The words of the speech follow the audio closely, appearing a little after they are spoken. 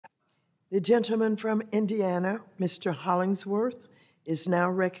The gentleman from Indiana, Mr. Hollingsworth, is now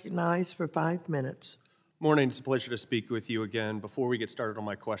recognized for 5 minutes. Morning, it's a pleasure to speak with you again. Before we get started on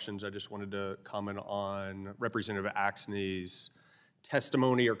my questions, I just wanted to comment on Representative Axney's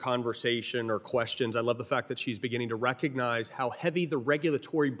testimony or conversation or questions. I love the fact that she's beginning to recognize how heavy the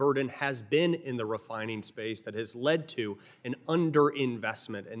regulatory burden has been in the refining space that has led to an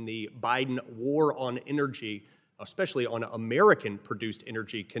underinvestment, and the Biden war on energy, especially on American-produced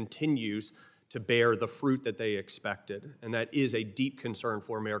energy, continues to bear the fruit that they expected. And that is a deep concern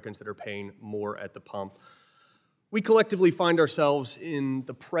for Americans that are paying more at the pump. We collectively find ourselves in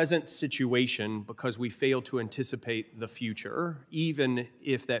the present situation because we fail to anticipate the future, even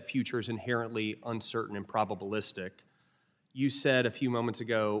if that future is inherently uncertain and probabilistic. You said a few moments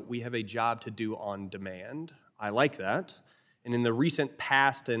ago, we have a job to do on demand. I like that. And in the recent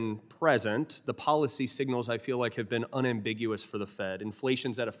past and present, the policy signals, I feel like, have been unambiguous for the Fed.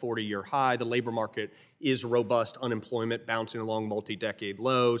 Inflation's at a 40-year high. The labor market is robust. Unemployment bouncing along multi-decade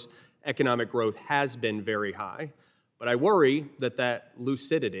lows. Economic growth has been very high. But I worry that that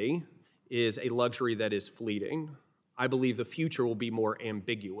lucidity is a luxury that is fleeting. I believe the future will be more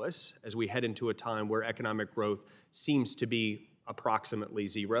ambiguous as we head into a time where economic growth seems to be approximately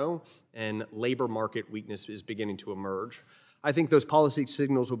zero and labor market weakness is beginning to emerge. I think those policy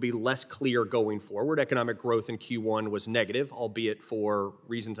signals will be less clear going forward. Economic growth in Q1 was negative, albeit for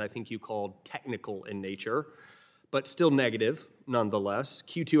reasons I think you called technical in nature, but still negative nonetheless.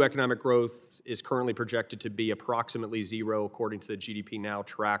 Q2 economic growth is currently projected to be approximately zero according to the GDP Now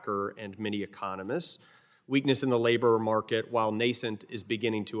tracker and many economists. Weakness in the labor market, while nascent, is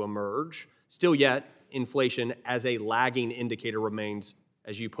beginning to emerge. Still yet, inflation as a lagging indicator remains,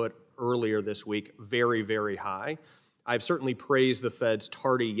 as you put earlier this week, very, very high. I've certainly praised the Fed's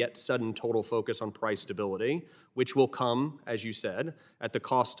tardy yet sudden total focus on price stability, which will come, as you said, at the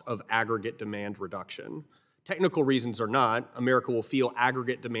cost of aggregate demand reduction. Technical reasons or not, America will feel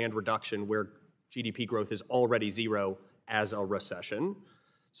aggregate demand reduction where GDP growth is already zero as a recession.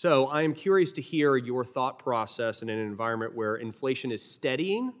 So I am curious to hear your thought process in an environment where inflation is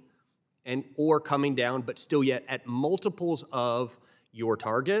steadying or coming down, but still yet at multiples of your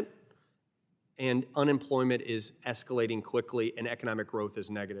target, and unemployment is escalating quickly and economic growth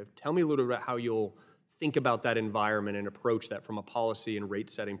is negative. Tell me a little bit about how you'll think about that environment and approach that from a policy and rate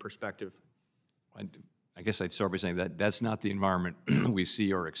setting perspective. I guess I'd start by saying that that's not the environment we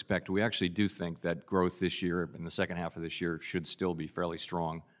see or expect. We actually do think that growth this year, in the second half of this year, should still be fairly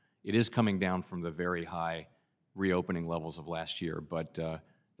strong. It is coming down from the very high reopening levels of last year, but the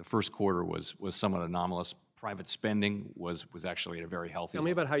first quarter was somewhat anomalous. Private spending was actually at a very healthy level. Tell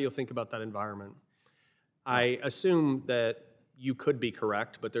me about how you'll think about that environment. I assume that you could be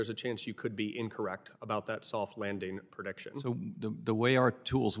correct, but there's a chance you could be incorrect about that soft landing prediction. So the way our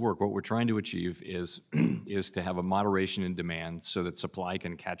tools work, what we're trying to achieve is to have a moderation in demand so that supply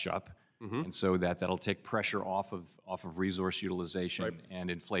can catch up, and so that'll take pressure off of resource utilization, and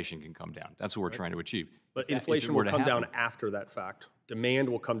inflation can come down. That's what we're trying to achieve. But inflation will come down after that fact. Demand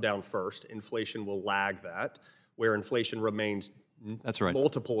will come down first. Inflation will lag that, where inflation remains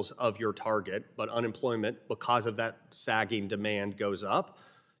multiples of your target, but unemployment, because of that sagging demand, goes up.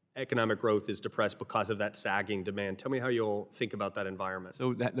 Economic growth is depressed because of that sagging demand. Tell me how you'll think about that environment.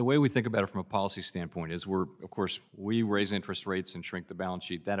 So the way we think about it from a policy standpoint is of course, we raise interest rates and shrink the balance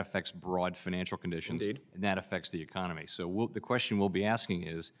sheet. That affects broad financial conditions, and that affects the economy. So the question we'll be asking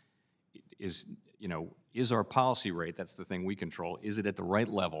is our policy rate, that's the thing we control, is it at the right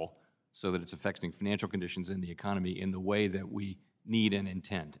level so that it's affecting financial conditions in the economy in the way that we need and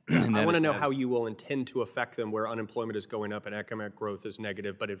intend? And I want to know how you will intend to affect them where unemployment is going up and economic growth is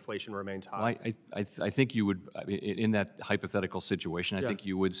negative, but inflation remains high. Well, I think you would, in that hypothetical situation, I think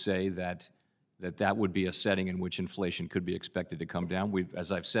you would say that would be a setting in which inflation could be expected to come down.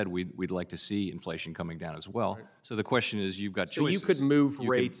 As I've said, we'd like to see inflation coming down as well. Right. So the question is, you've got choices. So you could move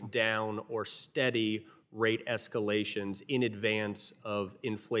rates down or steady rate escalations in advance of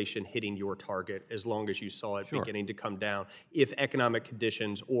inflation hitting your target as long as you saw it beginning to come down if economic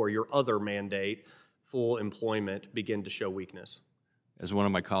conditions or your other mandate, full employment, begin to show weakness. As one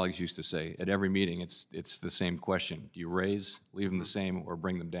of my colleagues used to say, at every meeting, it's the same question. Do you raise, leave them the same, or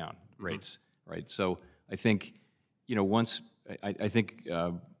bring them down, rates, right? So I think, I think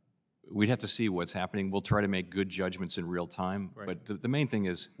we'd have to see what's happening. We'll try to make good judgments in real time, but the main thing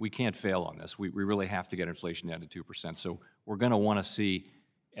is we can't fail on this. We really have to get inflation down to 2%. So we're going to want to see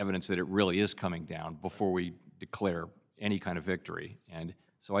evidence that it really is coming down before we declare any kind of victory. And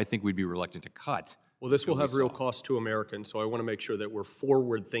so I think we'd be reluctant to cut Well, this will have real cost to Americans, so I want to make sure that we're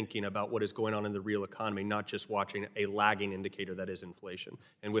forward-thinking about what is going on in the real economy, not just watching a lagging indicator that is inflation.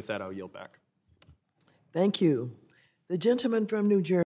 And with that, I'll yield back. Thank you. The gentleman from New Jersey.